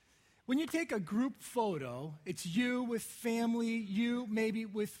When you take a group photo, it's you with family, you maybe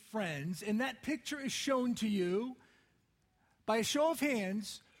with friends, and that picture is shown to you, by a show of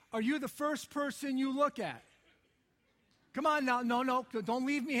hands, are you the first person you look at? Come on now, no, don't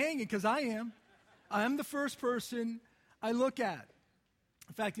leave me hanging, because I am. I am the first person I look at.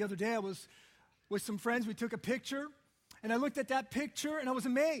 In fact, the other day I was with some friends, we took a picture, and I looked at that picture and I was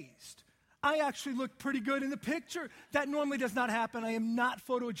amazed. I actually looked pretty good in the picture. That normally does not happen. I am not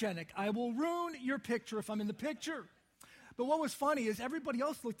photogenic. I will ruin your picture if I'm in the picture. But what was funny is everybody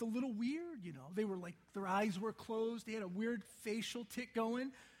else looked a little weird, you know. They were like, their eyes were closed. They had a weird facial tick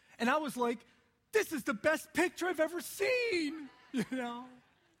going. And I was like, this is the best picture I've ever seen, you know.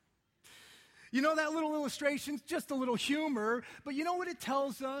 You know, that little illustration's just a little humor, but you know what it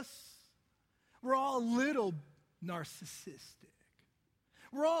tells us? We're all a little narcissistic.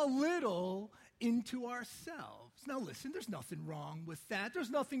 We're all a little into ourselves. Now listen, there's nothing wrong with that. There's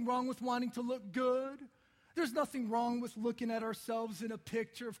nothing wrong with wanting to look good. There's nothing wrong with looking at ourselves in a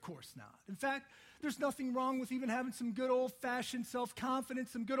picture. Of course not. In fact, there's nothing wrong with even having some good old-fashioned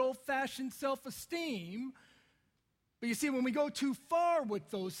self-confidence, some good old-fashioned self-esteem. But you see, when we go too far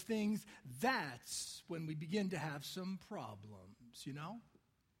with those things, that's when we begin to have some problems, you know?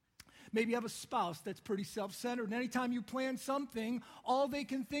 Maybe you have a spouse that's pretty self-centered, and anytime you plan something, all they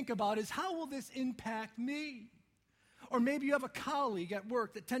can think about is, how will this impact me? Or maybe you have a colleague at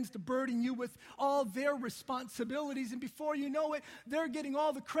work that tends to burden you with all their responsibilities, and before you know it, they're getting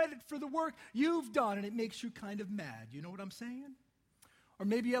all the credit for the work you've done, and it makes you kind of mad. You know what I'm saying? Or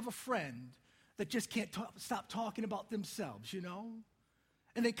maybe you have a friend that just can't stop talking about themselves, you know?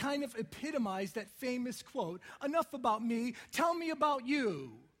 And they kind of epitomize that famous quote, enough about me, tell me about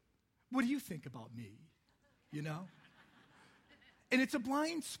you. What do you think about me? You know? And it's a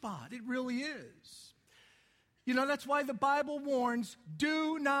blind spot. It really is. You know, that's why the Bible warns,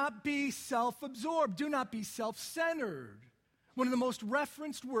 do not be self-absorbed. Do not be self-centered. One of the most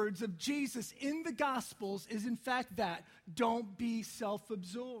referenced words of Jesus in the Gospels is, in fact, that. Don't be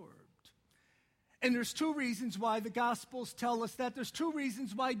self-absorbed. And there's two reasons why the Gospels tell us that. There's two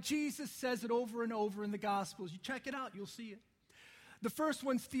reasons why Jesus says it over and over in the Gospels. You check it out, you'll see it. The first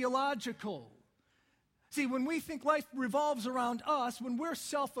one's theological. See, when we think life revolves around us, when we're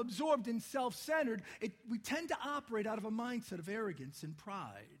self-absorbed and self-centered, we tend to operate out of a mindset of arrogance and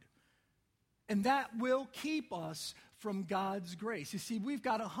pride. And that will keep us from God's grace. You see, we've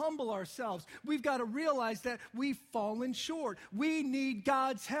got to humble ourselves. We've got to realize that we've fallen short. We need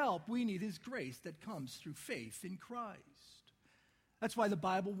God's help. We need His grace that comes through faith in Christ. That's why the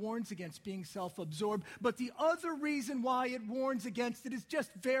Bible warns against being self-absorbed. But the other reason why it warns against it is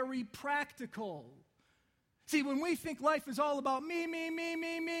just very practical. See, when we think life is all about me,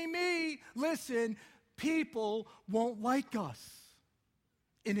 listen, people won't like us.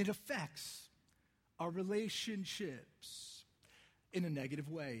 And it affects our relationships in a negative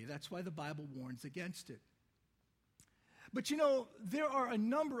way. That's why the Bible warns against it. But you know, there are a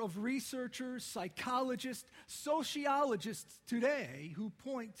number of researchers, psychologists, sociologists today who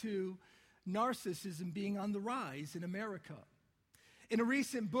point to narcissism being on the rise in America. In a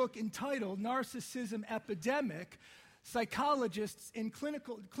recent book entitled Narcissism Epidemic, psychologists and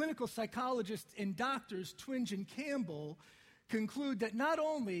clinical psychologists and doctors Twenge and Campbell conclude that not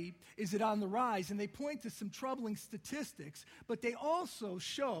only is it on the rise, and they point to some troubling statistics, but they also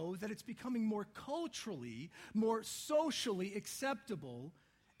show that it's becoming more culturally, more socially acceptable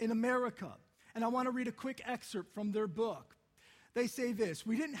in America. And I want to read a quick excerpt from their book. They say this: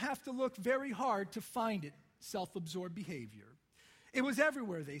 we didn't have to look very hard to find it, self-absorbed behavior. It was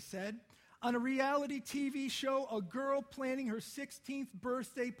everywhere, they said. On a reality TV show, a girl planning her 16th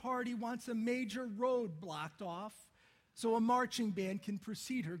birthday party wants a major road blocked off so a marching band can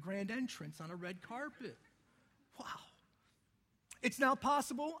precede her grand entrance on a red carpet. Wow. It's now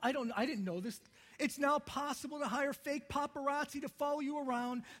possible, I didn't know this, it's now possible to hire fake paparazzi to follow you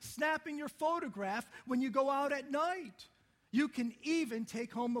around, snapping your photograph when you go out at night. You can even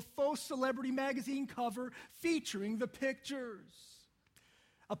take home a faux celebrity magazine cover featuring the pictures.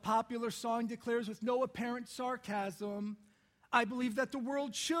 A popular song declares with no apparent sarcasm, I believe that the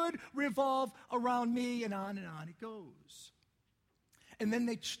world should revolve around me, and on it goes. And then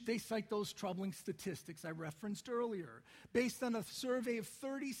they cite those troubling statistics I referenced earlier. Based on a survey of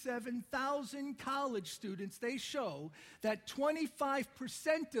 37,000 college students, they show that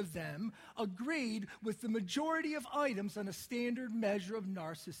 25% of them agreed with the majority of items on a standard measure of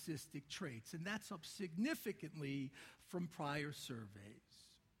narcissistic traits. And that's up significantly from prior surveys.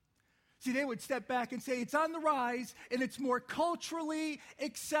 See, they would step back and say it's on the rise and it's more culturally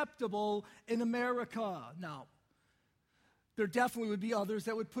acceptable in America. Now, There definitely would be others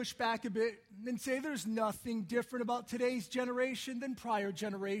that would push back a bit and say there's nothing different about today's generation than prior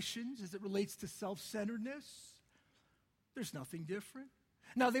generations as it relates to self-centeredness. There's nothing different.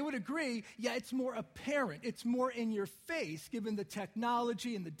 Now, they would agree, yeah, it's more apparent. It's more in your face, given the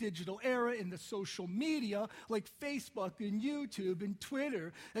technology and the digital era and the social media like Facebook and YouTube and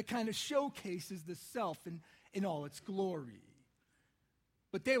Twitter that kind of showcases the self in all its glory.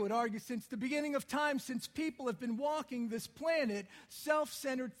 But they would argue since the beginning of time, since people have been walking this planet,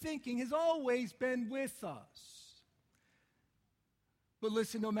 self-centered thinking has always been with us. But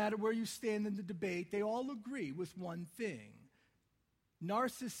listen, no matter where you stand in the debate, they all agree with one thing.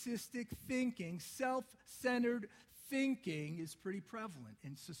 Narcissistic thinking, self-centered thinking is pretty prevalent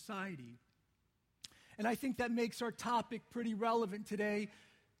in society. And I think that makes our topic pretty relevant today.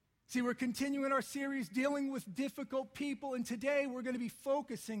 See, we're continuing our series dealing with difficult people, and today we're going to be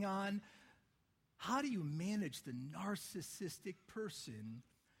focusing on how do you manage the narcissistic person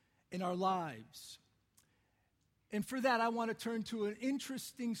in our lives. And for that, I want to turn to an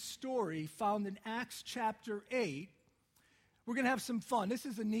interesting story found in Acts chapter 8. We're going to have some fun. This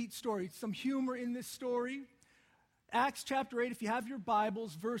is a neat story. Some humor in this story. Acts chapter 8, if you have your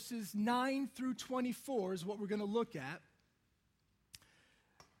Bibles, verses 9 through 24 is what we're going to look at.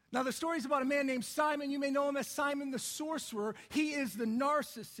 Now, the story is about a man named Simon. You may know him as Simon the sorcerer. He is the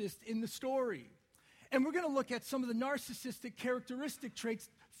narcissist in the story. And we're going to look at some of the narcissistic characteristic traits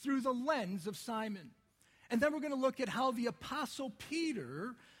through the lens of Simon. And then we're going to look at how the Apostle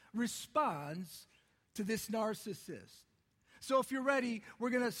Peter responds to this narcissist. So if you're ready, we're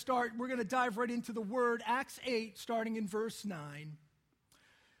going to dive right into the word, Acts 8, starting in verse 9.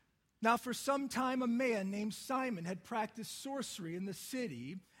 Now, for some time, a man named Simon had practiced sorcery in the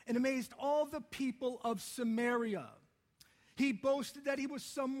city and amazed all the people of Samaria. He boasted that he was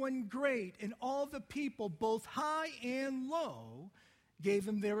someone great, and all the people, both high and low, gave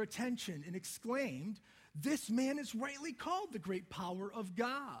him their attention and exclaimed, "This man is rightly called the great power of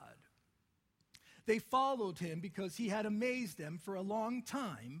God." They followed him because he had amazed them for a long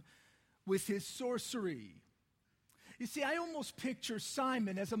time with his sorcery. You see, I almost picture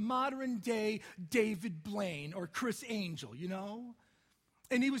Simon as a modern-day David Blaine or Chris Angel, you know?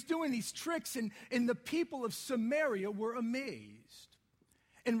 And he was doing these tricks, and the people of Samaria were amazed.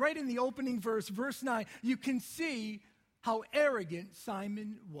 And right in the opening verse, verse 9, you can see how arrogant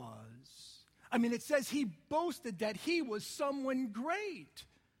Simon was. I mean, it says he boasted that he was someone great.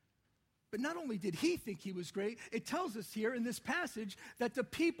 But not only did he think he was great, it tells us here in this passage that the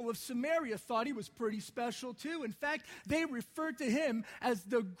people of Samaria thought he was pretty special too. In fact, they referred to him as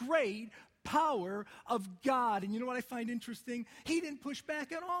the great power of God. And you know what I find interesting? He didn't push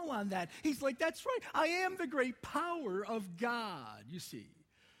back at all on that. He's like, that's right, I am the great power of God, you see.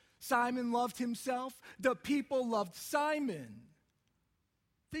 Simon loved himself. The people loved Simon.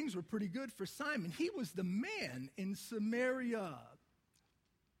 Things were pretty good for Simon. He was the man in Samaria.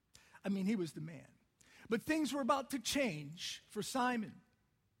 I mean, he was the man. But things were about to change for Simon.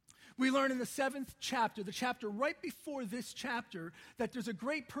 We learn in the 7th chapter, the chapter right before this chapter, that there's a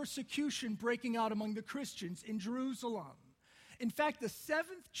great persecution breaking out among the Christians in Jerusalem. In fact, the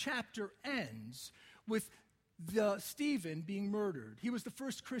 7th chapter ends with Stephen being murdered. He was the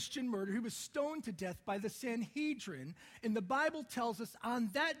first Christian murderer. He was stoned to death by the Sanhedrin. And the Bible tells us on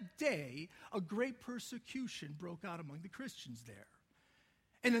that day, a great persecution broke out among the Christians there.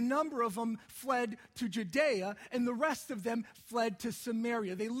 And a number of them fled to Judea, and the rest of them fled to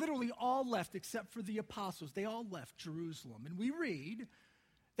Samaria. They literally all left except for the apostles. They all left Jerusalem. And we read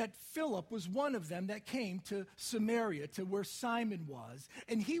that Philip was one of them that came to Samaria, to where Simon was.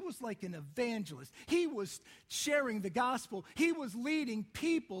 And he was like an evangelist. He was sharing the gospel. He was leading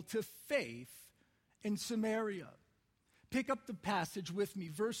people to faith in Samaria. Pick up the passage with me,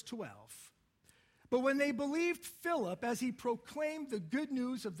 verse 12. But when they believed Philip as he proclaimed the good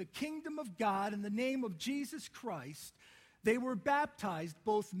news of the kingdom of God in the name of Jesus Christ, they were baptized,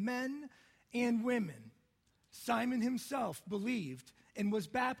 both men and women. Simon himself believed and was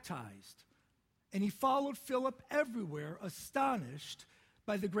baptized. And he followed Philip everywhere, astonished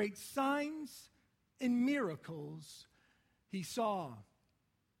by the great signs and miracles he saw.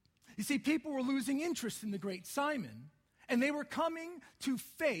 You see, people were losing interest in the great Simon. And they were coming to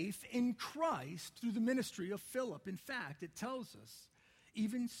faith in Christ through the ministry of Philip. In fact, it tells us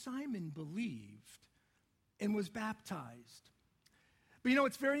even Simon believed and was baptized. But you know,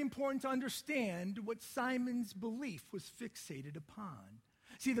 it's very important to understand what Simon's belief was fixated upon.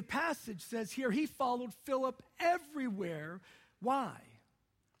 See, the passage says here he followed Philip everywhere. Why?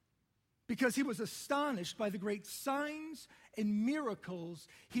 because he was astonished by the great signs and miracles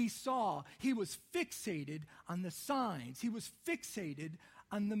he saw. He was fixated on the signs. He was fixated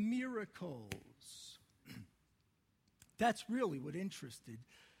on the miracles. That's really what interested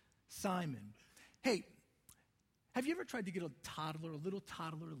Simon. Hey, have you ever tried to get a little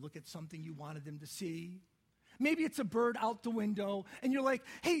toddler, to look at something you wanted them to see? Maybe it's a bird out the window, and you're like,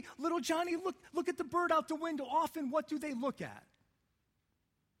 hey, little Johnny, look at the bird out the window. Often, what do they look at?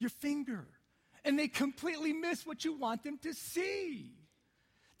 Your finger. And they completely miss what you want them to see.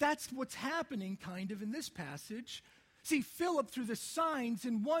 That's what's happening kind of in this passage. See, Philip, through the signs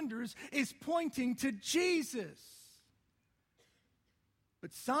and wonders, is pointing to Jesus.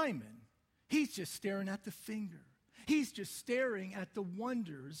 But Simon, he's just staring at the finger. He's just staring at the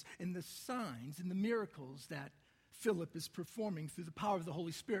wonders and the signs and the miracles that Philip is performing through the power of the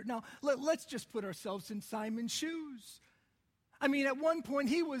Holy Spirit. Now, let's just put ourselves in Simon's shoes. I mean, at one point,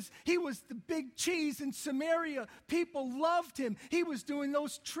 he was the big cheese in Samaria. People loved him. He was doing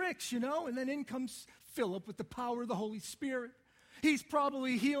those tricks, and then in comes Philip with the power of the Holy Spirit. He's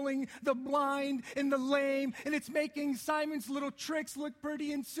probably healing the blind and the lame, and it's making Simon's little tricks look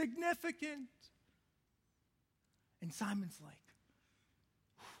pretty insignificant. And Simon's like,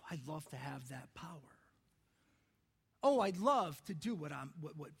 I'd love to have that power. Oh, I'd love to do what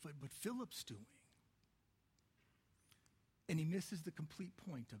Philip's doing. And he misses the complete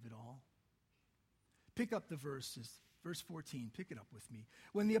point of it all. Pick up the verses. Verse 14, pick it up with me.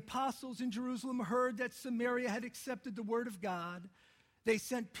 When the apostles in Jerusalem heard that Samaria had accepted the word of God, they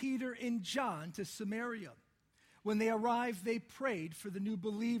sent Peter and John to Samaria. When they arrived, they prayed for the new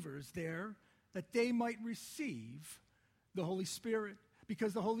believers there that they might receive the Holy Spirit,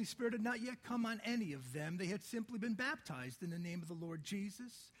 because the Holy Spirit had not yet come on any of them. They had simply been baptized in the name of the Lord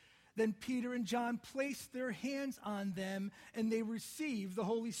Jesus. Then Peter and John placed their hands on them, and they received the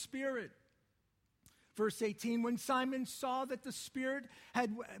Holy Spirit. Verse 18, when Simon saw that the Spirit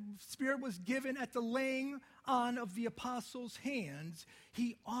was given at the laying on of the apostles' hands,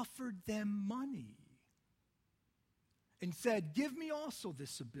 he offered them money and said, give me also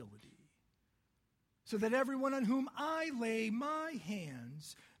this ability, so that everyone on whom I lay my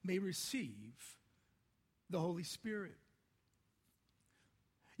hands may receive the Holy Spirit.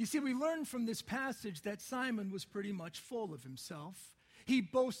 You see, we learn from this passage that Simon was pretty much full of himself. He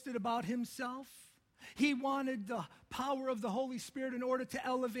boasted about himself. He wanted the power of the Holy Spirit in order to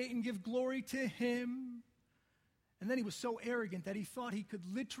elevate and give glory to him. And then he was so arrogant that he thought he could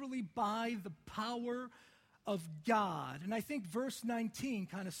literally buy the power of God. And I think verse 19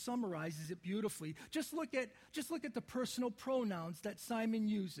 kind of summarizes it beautifully. Just look at the personal pronouns that Simon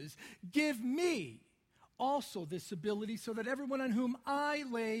uses. Give me also this ability, so that everyone on whom I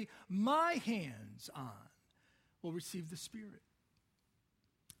lay my hands on will receive the Spirit.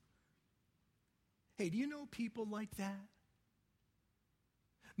 Hey, do you know people like that?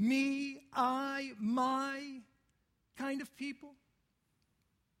 Me, I, my kind of people?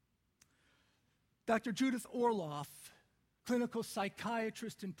 Dr. Judith Orloff, clinical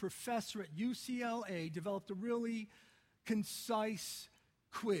psychiatrist and professor at UCLA, developed a really concise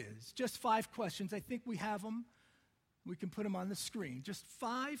quiz. Just 5 questions. I think we have them. We can put them on the screen. Just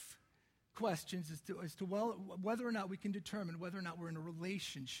 5 questions as to whether or not we can determine whether or not we're in a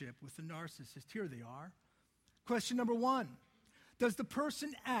relationship with the narcissist. Here they are. Question number 1. Does the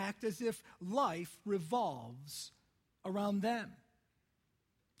person act as if life revolves around them?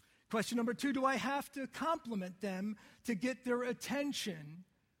 Question number 2, do I have to compliment them to get their attention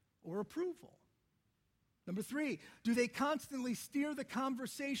or approval? Number 3, do they constantly steer the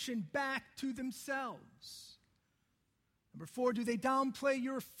conversation back to themselves? Number 4, do they downplay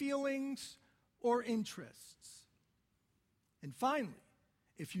your feelings or interests? And finally,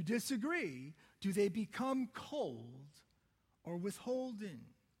 if you disagree, do they become cold or withholding?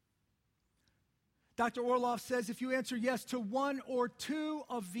 Dr. Orloff says if you answer yes to 1 or 2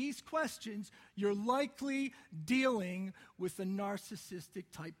 of these questions, you're likely dealing with a narcissistic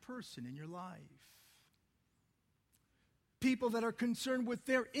type person in your life. People that are concerned with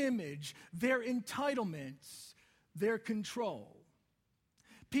their image, their entitlements, their control.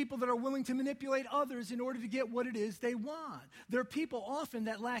 People that are willing to manipulate others in order to get what it is they want. They're people often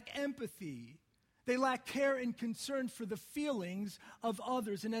that lack empathy. They lack care and concern for the feelings of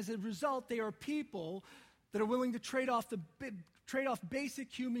others. And as a result, they are people that are willing to trade off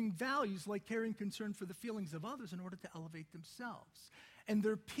basic human values like care and concern for the feelings of others in order to elevate themselves. And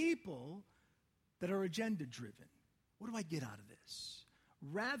they're people that are agenda-driven. What do I get out of this?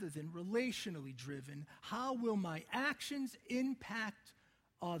 Rather than relationally driven, how will my actions impact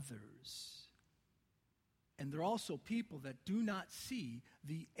others? And they're also people that do not see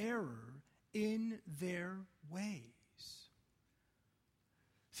the error in their ways.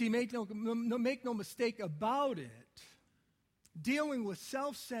 See, make no mistake about it. Dealing with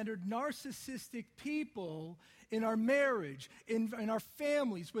self-centered, narcissistic people in our marriage, in our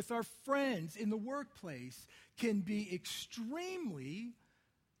families, with our friends, in the workplace, can be extremely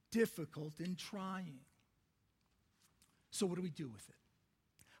difficult and trying. So what do we do with it?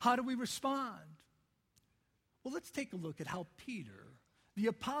 How do we respond? Well, let's take a look at how Peter, the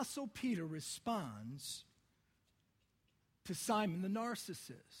Apostle Peter, responds to Simon the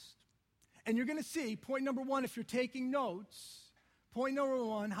narcissist. And you're going to see, point number one, if you're taking notes, point number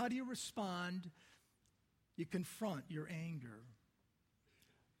one, how do you respond? You confront your anger.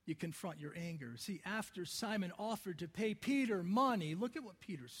 You confront your anger. See, after Simon offered to pay Peter money, look at what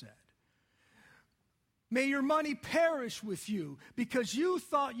Peter said. May your money perish with you because you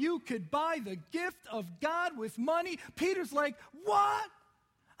thought you could buy the gift of God with money. Peter's like, what?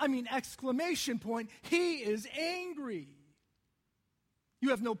 I mean, exclamation point. He is angry. You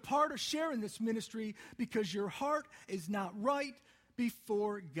have no part or share in this ministry because your heart is not right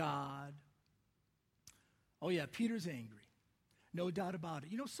before God. Oh yeah, Peter's angry. No doubt about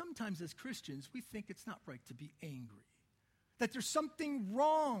it. You know, sometimes as Christians, we think it's not right to be angry, that there's something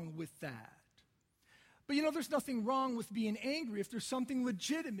wrong with that. But you know, there's nothing wrong with being angry if there's something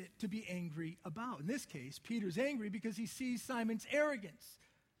legitimate to be angry about. In this case, Peter's angry because he sees Simon's arrogance.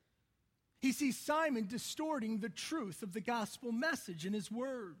 He sees Simon distorting the truth of the gospel message in his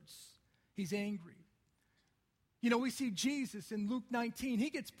words. He's angry. You know, we see Jesus in Luke 19. He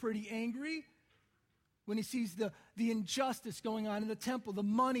gets pretty angry when he sees the injustice going on in the temple, the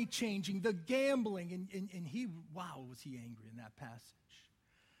money changing, the gambling. And he, wow, was he angry in that passage.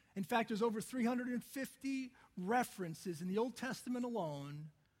 In fact, there's over 350 references in the Old Testament alone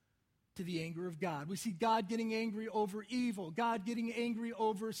to the anger of God. We see God getting angry over evil, God getting angry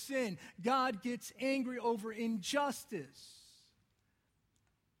over sin, God gets angry over injustice.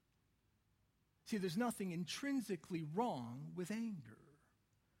 See, there's nothing intrinsically wrong with anger.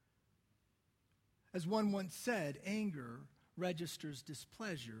 As one once said, anger registers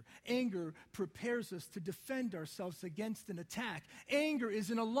displeasure. Anger prepares us to defend ourselves against an attack. Anger is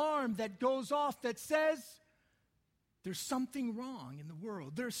an alarm that goes off that says, there's something wrong in the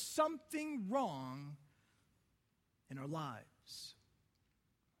world. There's something wrong in our lives.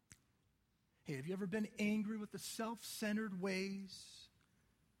 Hey, have you ever been angry with the self-centered ways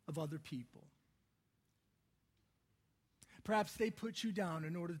of other people? Perhaps they put you down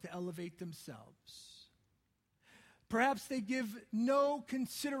in order to elevate themselves. Perhaps they give no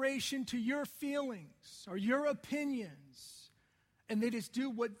consideration to your feelings or your opinions, and they just do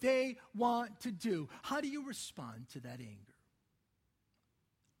what they want to do. How do you respond to that anger?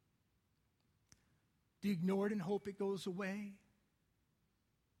 Do you ignore it and hope it goes away?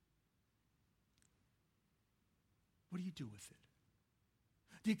 What do you do with it?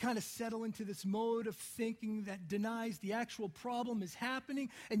 Do you kind of settle into this mode of thinking that denies the actual problem is happening,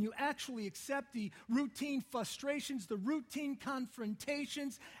 and you actually accept the routine frustrations, the routine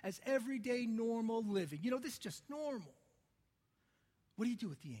confrontations as everyday normal living? You know, this is just normal. What do you do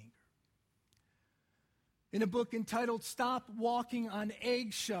with the anger? In a book entitled Stop Walking on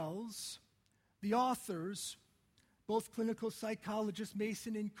Eggshells, the authors, both clinical psychologists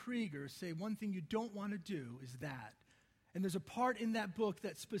Mason and Krieger, say one thing you don't want to do is that. And there's a part in that book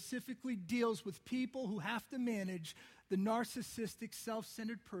that specifically deals with people who have to manage the narcissistic,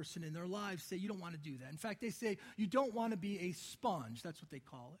 self-centered person in their lives. Say you don't want to do that. In fact, they say you don't want to be a sponge. That's what they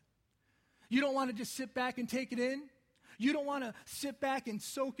call it. You don't want to just sit back and take it in. You don't want to sit back and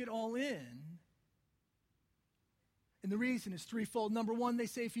soak it all in. And the reason is threefold. Number one, they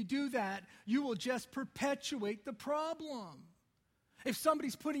say if you do that, you will just perpetuate the problem. If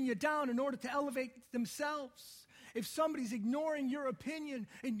somebody's putting you down in order to elevate themselves, if somebody's ignoring your opinion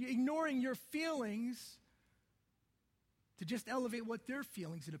and ignoring your feelings to just elevate what their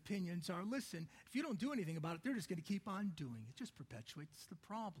feelings and opinions are, listen, if you don't do anything about it, they're just going to keep on doing it. It just perpetuates the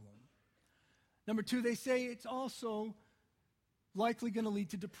problem. Number two, they say it's also likely going to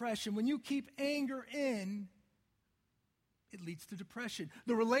lead to depression. When you keep anger in, it leads to depression.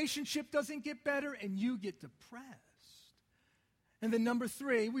 The relationship doesn't get better and you get depressed. And then number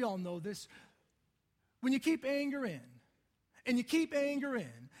three, we all know this, when you keep anger in, and you keep anger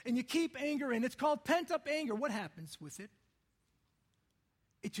in, and you keep anger in, it's called pent-up anger. What happens with it?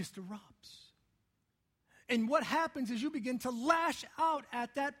 It just erupts. And what happens is you begin to lash out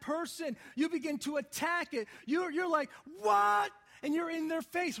at that person. You begin to attack it. You're like, what? And you're in their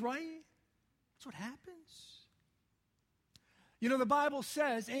face, right? That's what happens. You know, the Bible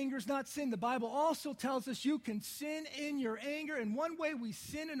says anger is not sin. The Bible also tells us you can sin in your anger. And one way we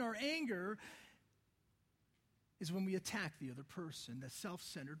sin in our anger is when we attack the other person, the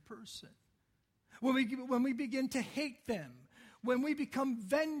self-centered person. When we begin to hate them, when we become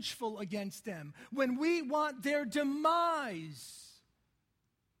vengeful against them, when we want their demise,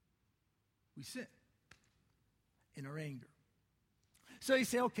 we sin in our anger. So you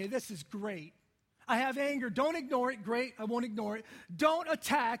say, okay, this is great. I have anger. Don't ignore it. Great. I won't ignore it. Don't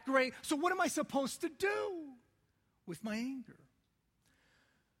attack. Great. So what am I supposed to do with my anger?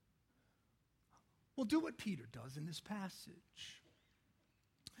 Well, do what Peter does in this passage.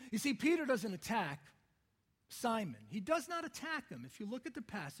 You see, Peter doesn't attack Simon. He does not attack him. If you look at the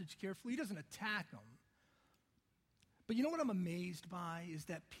passage carefully, he doesn't attack him. But you know what I'm amazed by is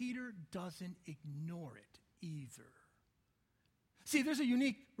that Peter doesn't ignore it either. See, there's a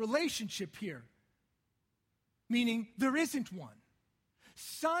unique relationship here, meaning there isn't one.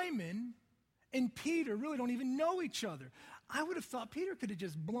 Simon and Peter really don't even know each other. I would have thought Peter could have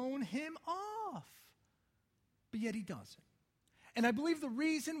just blown him off, but yet he doesn't. And I believe the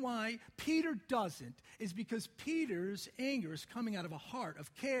reason why Peter doesn't is because Peter's anger is coming out of a heart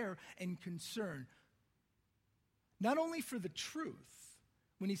of care and concern, not only for the truth,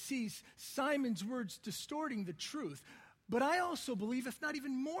 when he sees Simon's words distorting the truth, but I also believe, if not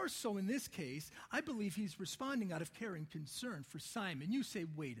even more so in this case, I believe he's responding out of care and concern for Simon. You say,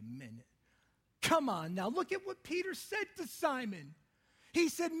 wait a minute. Come on now, look at what Peter said to Simon. He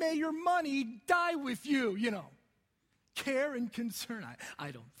said, may your money die with you, you know. Care and concern.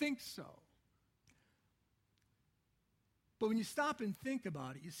 I don't think so. But when you stop and think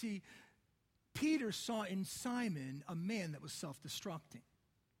about it, you see, Peter saw in Simon a man that was self-destructing.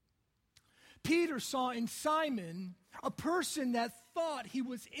 Peter saw in Simon a person that thought he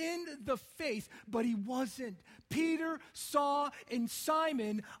was in the faith, but he wasn't. Peter saw in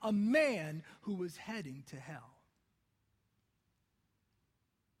Simon a man who was heading to hell.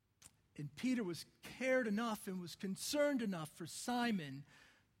 And Peter was cared enough and was concerned enough for Simon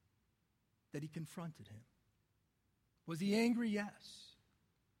that he confronted him. Was he angry? Yes.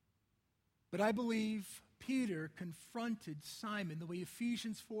 But I believe Peter confronted Simon the way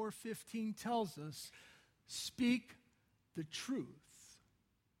Ephesians 4:15 tells us, speak the truth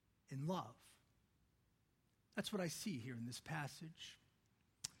in love. That's what I see here in this passage.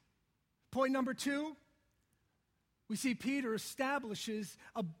 Point number 2, we see Peter establishes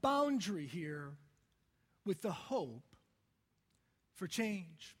a boundary here with the hope for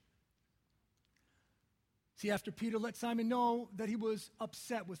change. See, after Peter let Simon know that he was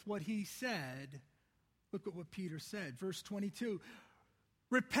upset with what he said, look at what Peter said. Verse 22,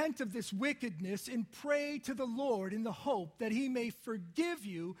 repent of this wickedness and pray to the Lord in the hope that he may forgive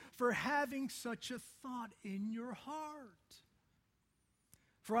you for having such a thought in your heart.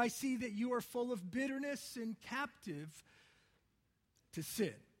 For I see that you are full of bitterness and captive to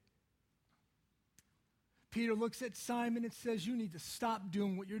sin. Peter looks at Simon and says, you need to stop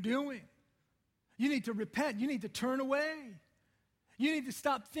doing what you're doing. You need to repent. You need to turn away. You need to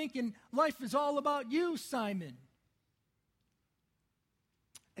stop thinking life is all about you, Simon.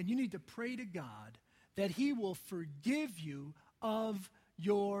 And you need to pray to God that he will forgive you of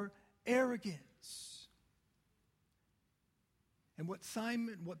your arrogance. And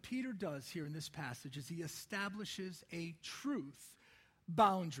what Peter does here in this passage is he establishes a truth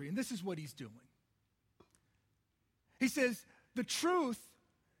boundary. And this is what he's doing. He says, the truth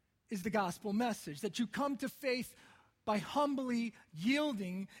is the gospel message, that you come to faith by humbly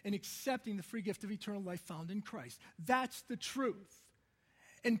yielding and accepting the free gift of eternal life found in Christ. That's the truth.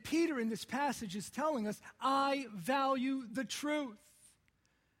 And Peter in this passage is telling us, I value the truth.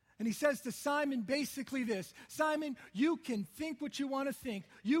 And he says to Simon basically this, Simon, you can think what you want to think.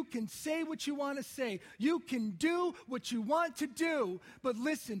 You can say what you want to say. You can do what you want to do. But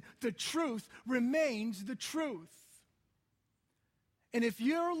listen, the truth remains the truth. And if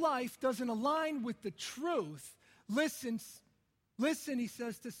your life doesn't align with the truth, listen, he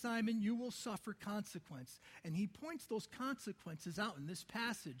says to Simon, you will suffer consequence. And he points those consequences out in this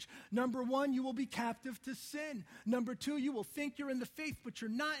passage. Number 1, you will be captive to sin. Number 2, you will think you're in the faith, but you're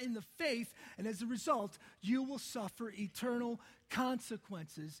not in the faith. And as a result, you will suffer eternal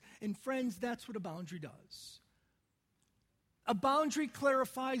consequences. And friends, that's what a boundary does. A boundary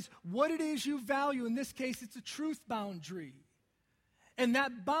clarifies what it is you value. In this case, it's a truth boundary. And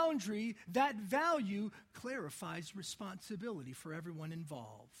that boundary, that value, clarifies responsibility for everyone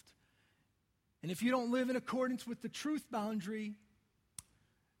involved. And if you don't live in accordance with the truth boundary,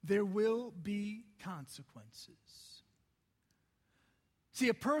 there will be consequences. See,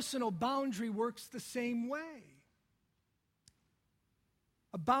 a personal boundary works the same way.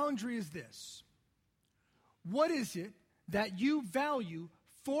 A boundary is this. What is it that you value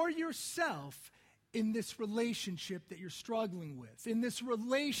for yourself in this relationship that you're struggling with, in this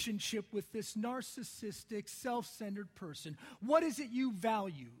relationship with this narcissistic, self-centered person? What is it you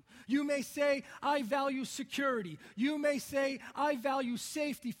value? You may say, I value security. You may say, I value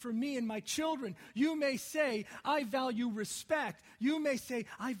safety for me and my children. You may say, I value respect. You may say,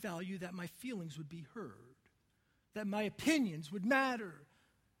 I value that my feelings would be heard, that my opinions would matter.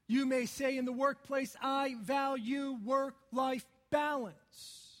 You may say in the workplace, I value work-life balance.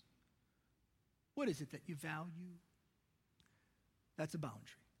 What is it that you value? That's a boundary.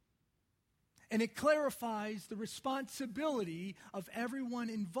 And it clarifies the responsibility of everyone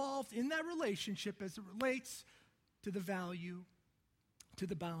involved in that relationship as it relates to the value, to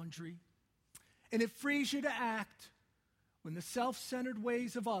the boundary. And it frees you to act when the self-centered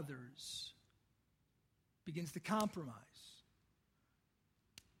ways of others begins to compromise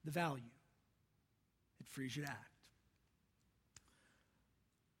the value. It frees you to act.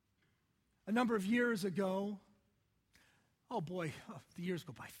 A number of years ago, the years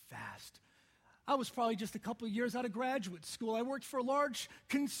go by fast. I was probably just a couple of years out of graduate school. I worked for a large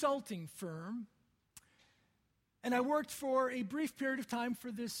consulting firm, and I worked for a brief period of time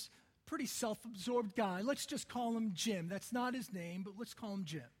for this pretty self-absorbed guy. Let's just call him Jim. That's not his name, but let's call him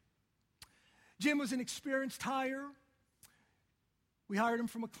Jim. Jim was an experienced hire. We hired him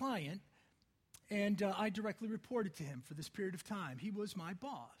from a client, and I directly reported to him for this period of time. He was my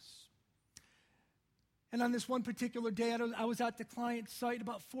boss. And on this one particular day, I was at the client site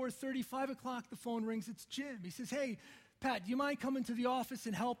about 4:30, 5 o'clock, the phone rings, it's Jim. He says, hey, Pat, do you mind coming to the office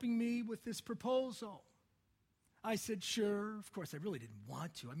and helping me with this proposal? I said, sure. Of course, I really didn't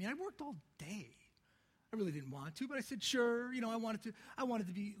want to. I worked all day. I really didn't want to, but I said, sure. I wanted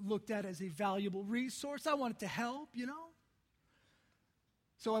to be looked at as a valuable resource. I wanted to help,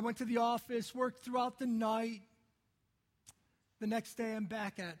 So I went to the office, worked throughout the night. The next day, I'm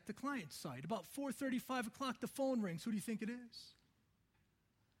back at the client site. About 4:30, 5 o'clock, the phone rings. Who do you think it is?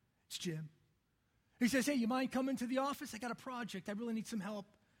 It's Jim. He says, hey, you mind coming to the office? I got a project. I really need some help.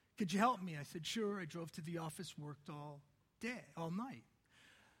 Could you help me? I said, sure. I drove to the office, worked all day, all night.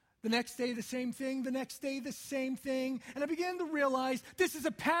 The next day, the same thing. The next day, the same thing. And I began to realize this is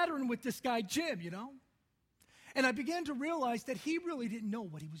a pattern with this guy, Jim, And I began to realize that he really didn't know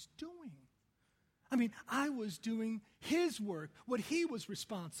what he was doing. I was doing his work, what he was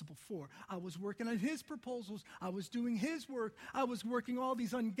responsible for. I was working on his proposals. I was doing his work. I was working all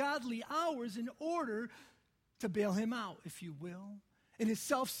these ungodly hours in order to bail him out, if you will. And his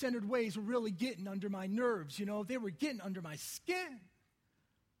self-centered ways were really getting under my nerves, They were getting under my skin.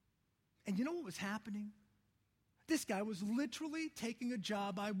 And you know what was happening? This guy was literally taking a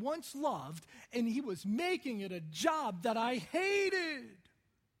job I once loved, and he was making it a job that I hated.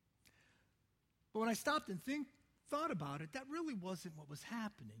 But when I stopped and thought about it, that really wasn't what was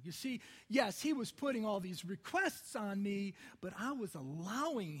happening. You see, yes, he was putting all these requests on me, but I was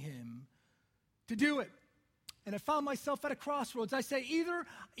allowing him to do it. And I found myself at a crossroads. I say, either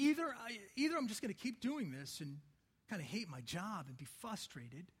I'm just going to keep doing this and kind of hate my job and be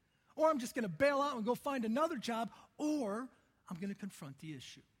frustrated, or I'm just going to bail out and go find another job, or I'm going to confront the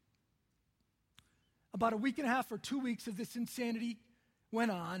issue. About a week and a half or 2 weeks of this insanity went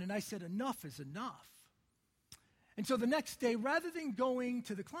on, and I said, enough is enough. And so the next day, rather than going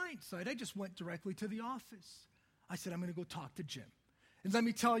to the client site, I just went directly to the office. I said, I'm going to go talk to Jim. And let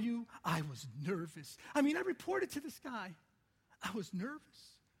me tell you, I was nervous. I reported to this guy. I was nervous.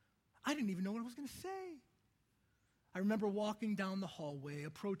 I didn't even know what I was going to say. I remember walking down the hallway,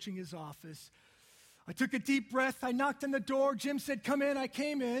 approaching his office. I took a deep breath. I knocked on the door. Jim said, come in. I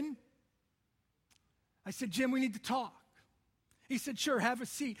came in. I said, Jim, we need to talk. He said, sure, have a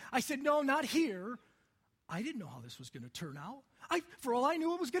seat. I said, no, not here. I didn't know how this was going to turn out. For all I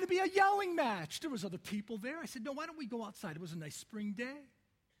knew, it was going to be a yelling match. There was other people there. I said, no, why don't we go outside? It was a nice spring day.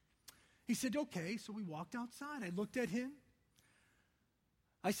 He said, okay. So we walked outside. I looked at him.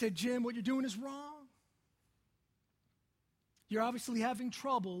 I said, Jim, what you're doing is wrong. You're obviously having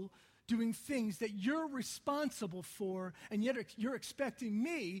trouble doing things that you're responsible for, and yet you're expecting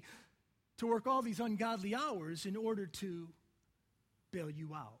me to work all these ungodly hours in order to bail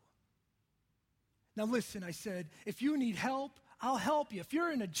you out. Now listen, I said, if you need help, I'll help you. If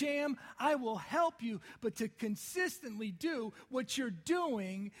you're in a jam, I will help you. But to consistently do what you're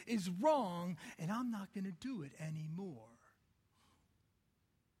doing is wrong, and I'm not going to do it anymore.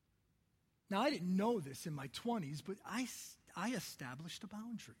 Now, I didn't know this in my 20s, but I established a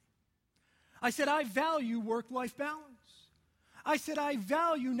boundary. I said, I value work-life balance. I said, I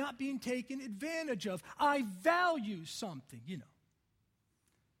value not being taken advantage of. I value something,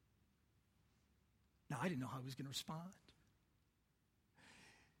 I didn't know how he was going to respond.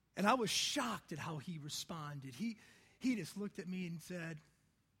 And I was shocked at how he responded. He just looked at me and said,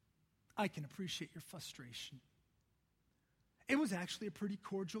 I can appreciate your frustration. It was actually a pretty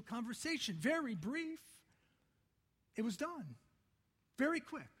cordial conversation, very brief. It was done very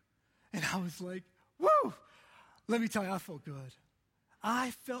quick. And I was like, woo! Let me tell you, I felt good.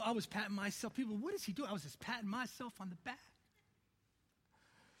 I was patting myself. People, what is he doing? I was just patting myself on the back.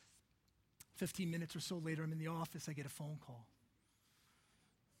 15 minutes or so later, I'm in the office. I get a phone call.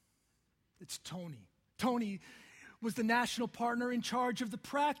 It's Tony. Tony was the national partner in charge of the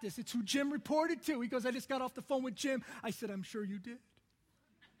practice. It's who Jim reported to. He goes, I just got off the phone with Jim. I said, I'm sure you did.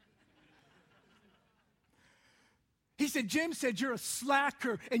 He said, Jim said you're a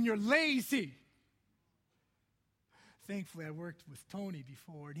slacker and you're lazy. Thankfully, I worked with Tony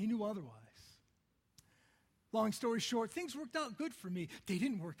before, and he knew otherwise. Long story short, things worked out good for me. They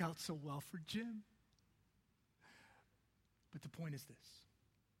didn't work out so well for Jim. But the point is this.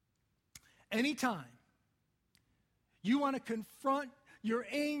 Anytime you want to confront your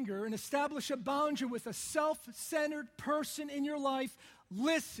anger and establish a boundary with a self-centered person in your life,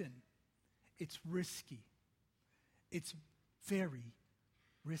 listen, it's risky. It's very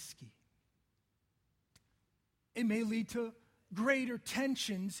risky. It may lead to greater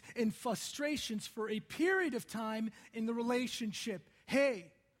tensions and frustrations for a period of time in the relationship.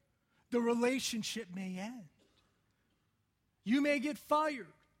 Hey, the relationship may end. You may get fired.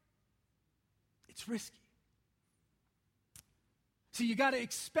 It's risky. So you got to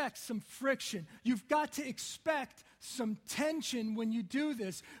expect some friction. You've got to expect some tension when you do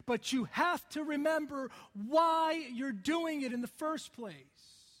this, but you have to remember why you're doing it in the first place.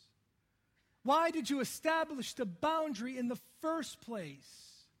 Why did you establish the boundary in the first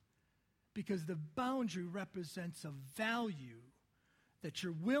place? Because the boundary represents a value that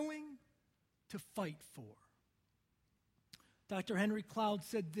you're willing to fight for. Dr. Henry Cloud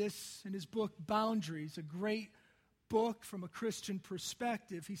said this in his book, Boundaries, a great book from a Christian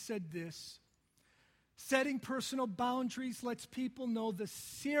perspective. He said this, setting personal boundaries lets people know the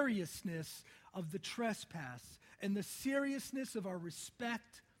seriousness of the trespass and the seriousness of our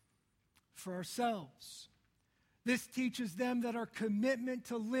respect for ourselves. This teaches them that our commitment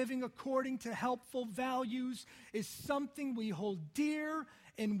to living according to helpful values is something we hold dear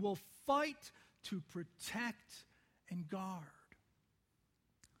and will fight to protect and guard.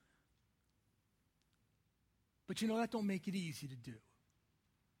 But you know, that don't make it easy to do.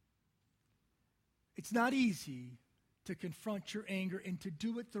 It's not easy to confront your anger and to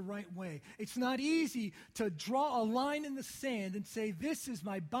do it the right way. It's not easy to draw a line in the sand and say, this is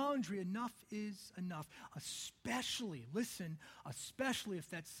my boundary, enough is enough. Especially if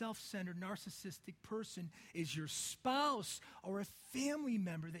that self-centered, narcissistic person is your spouse or a family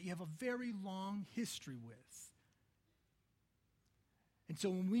member that you have a very long history with. And so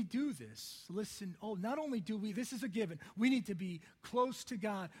when we do this, listen, not only do we, this is a given, we need to be close to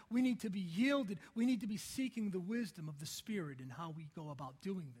God. We need to be yielded. We need to be seeking the wisdom of the Spirit in how we go about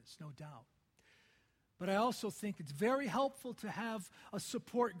doing this, no doubt. But I also think it's very helpful to have a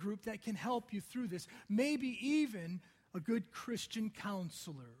support group that can help you through this, maybe even a good Christian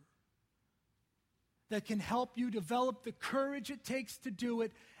counselor that can help you develop the courage it takes to do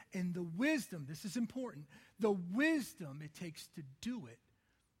it and the wisdom, this is important, the wisdom it takes to do it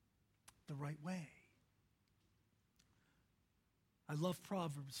the right way. I love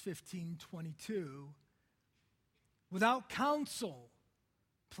Proverbs 15:22. Without counsel,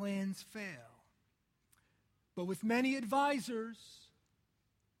 plans fail. But with many advisors,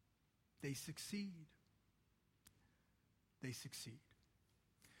 they succeed. They succeed.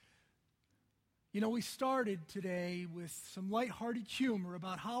 You know, we started today with some lighthearted humor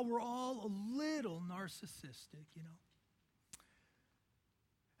about how we're all a little narcissistic, you know.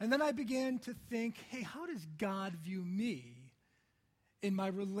 And then I began to think, hey, how does God view me in my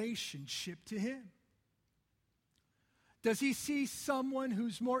relationship to Him? Does He see someone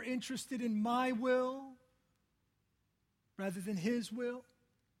who's more interested in my will rather than His will?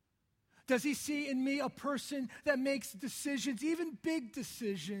 Does He see in me a person that makes decisions, even big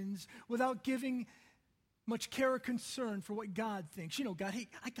decisions, without giving much care or concern for what God thinks? You know, God, hey,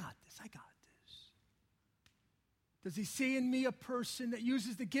 I got this. Does He see in me a person that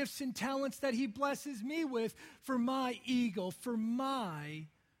uses the gifts and talents that He blesses me with for my ego, for my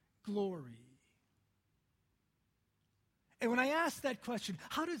glory? And when I ask that question,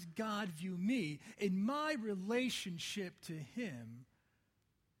 how does God view me in my relationship to Him?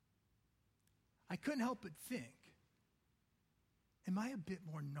 I couldn't help but think, am I a bit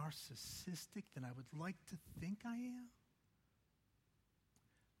more narcissistic than I would like to think I am?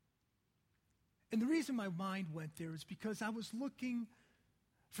 And the reason my mind went there is because I was looking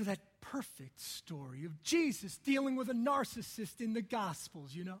for that perfect story of Jesus dealing with a narcissist in the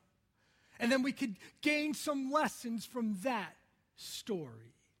Gospels, And then we could gain some lessons from that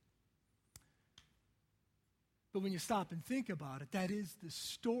story. But when you stop and think about it, that is the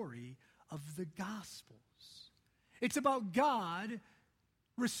story of the Gospels. It's about God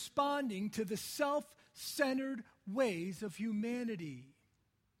responding to the self-centered ways of humanity.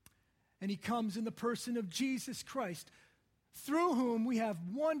 And he comes in the person of Jesus Christ, through whom we have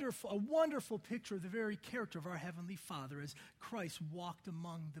a wonderful picture of the very character of our Heavenly Father as Christ walked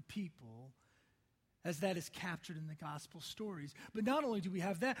among the people, as that is captured in the gospel stories. But not only do we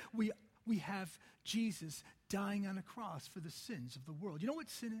have that, we have Jesus dying on a cross for the sins of the world. You know what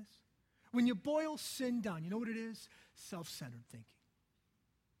sin is? When you boil sin down, you know what it is? Self-centered thinking.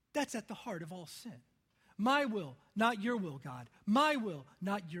 That's at the heart of all sin. My will, not your will, God. My will,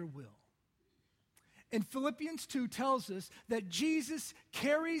 not your will. And Philippians 2 tells us that Jesus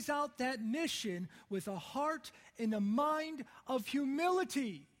carries out that mission with a heart and a mind of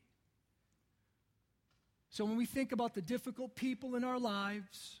humility. So when we think about the difficult people in our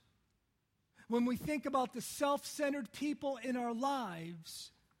lives, when we think about the self-centered people in our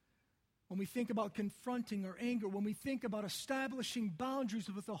lives, when we think about confronting our anger, when we think about establishing boundaries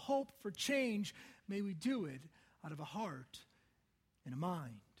with a hope for change, may we do it out of a heart and a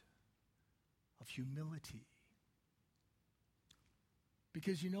mind of humility.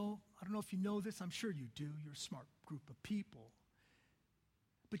 Because I don't know if you know this, I'm sure you do, you're a smart group of people.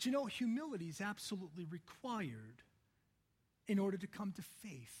 But humility is absolutely required in order to come to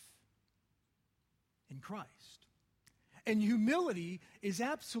faith in Christ. And humility is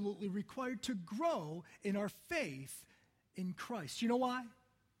absolutely required to grow in our faith in Christ. You know why?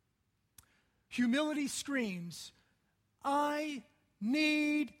 Humility screams, I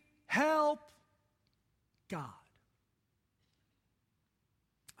need help, God.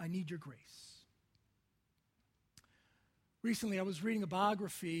 I need your grace. Recently, I was reading a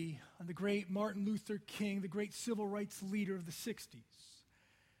biography on the great Martin Luther King, the great civil rights leader of the 60s.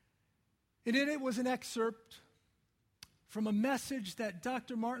 And in it was an excerpt from a message that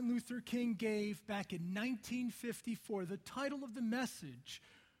Dr. Martin Luther King gave back in 1954. The title of the message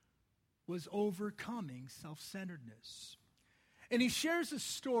was Overcoming Self-Centeredness. And he shares a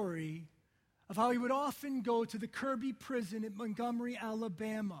story of how he would often go to the Kirby prison in Montgomery,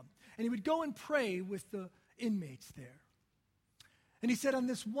 Alabama. And he would go and pray with the inmates there. And he said on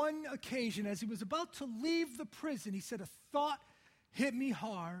this one occasion, as he was about to leave the prison, he said, a thought hit me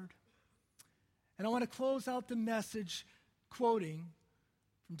hard. And I want to close out the message quoting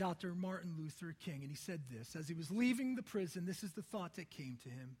from Dr. Martin Luther King. And he said this, as he was leaving the prison, this is the thought that came to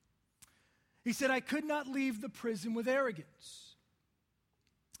him. He said, I could not leave the prison with arrogance.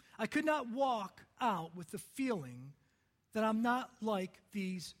 I could not walk out with the feeling that I'm not like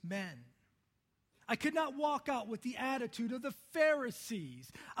these men. I could not walk out with the attitude of the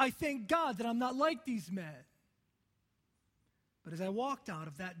Pharisees. I thank God that I'm not like these men. But as I walked out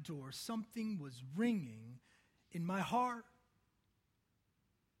of that door, something was ringing in my heart.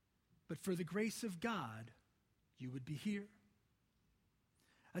 But for the grace of God, you would be here.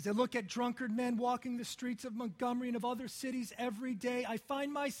 As I look at drunkard men walking the streets of Montgomery and of other cities every day, I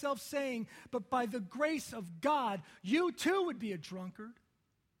find myself saying, but by the grace of God, you too would be a drunkard.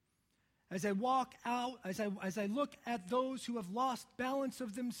 As I walk out, as I look at those who have lost balance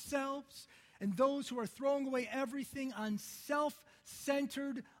of themselves and those who are throwing away everything on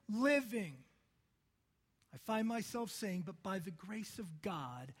self-centered living, I find myself saying, but by the grace of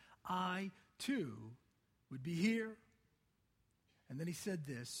God, I too would be here. And then he said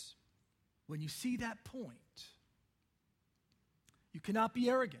this, when you see that point, you cannot be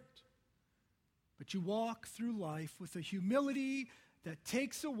arrogant, but you walk through life with a humility that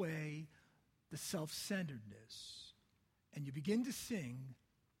takes away the self-centeredness. And you begin to sing,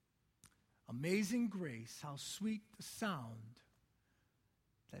 Amazing Grace, how sweet the sound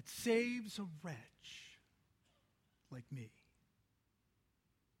that saves a wretch like me.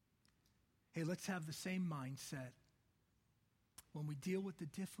 Hey, let's have the same mindset when we deal with the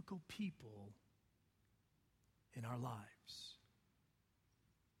difficult people in our lives.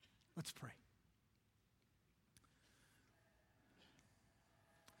 Let's pray.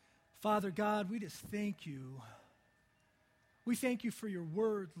 Father God, we just thank you. We thank you for your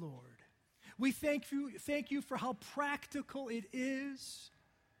word, Lord. We thank you for how practical it is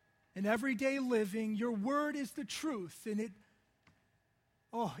in everyday living. Your word is the truth, and it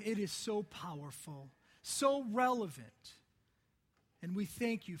is so powerful, so relevant. And we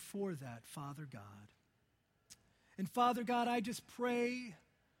thank you for that, Father God. And Father God, I just pray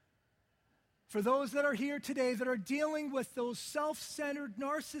For those that are here today that are dealing with those self-centered,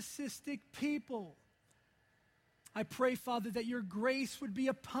 narcissistic people, I pray, Father, that your grace would be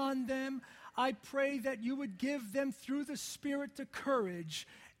upon them. I pray that you would give them through the Spirit the courage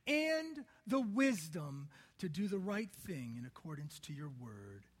and the wisdom to do the right thing in accordance to your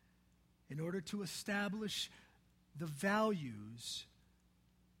word, in order to establish the values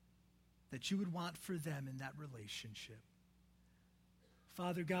that you would want for them in that relationship.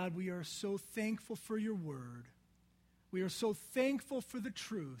 Father God, we are so thankful for your word. We are so thankful for the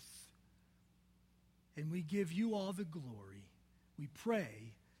truth. And we give you all the glory. We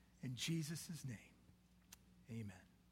pray in Jesus' name. Amen.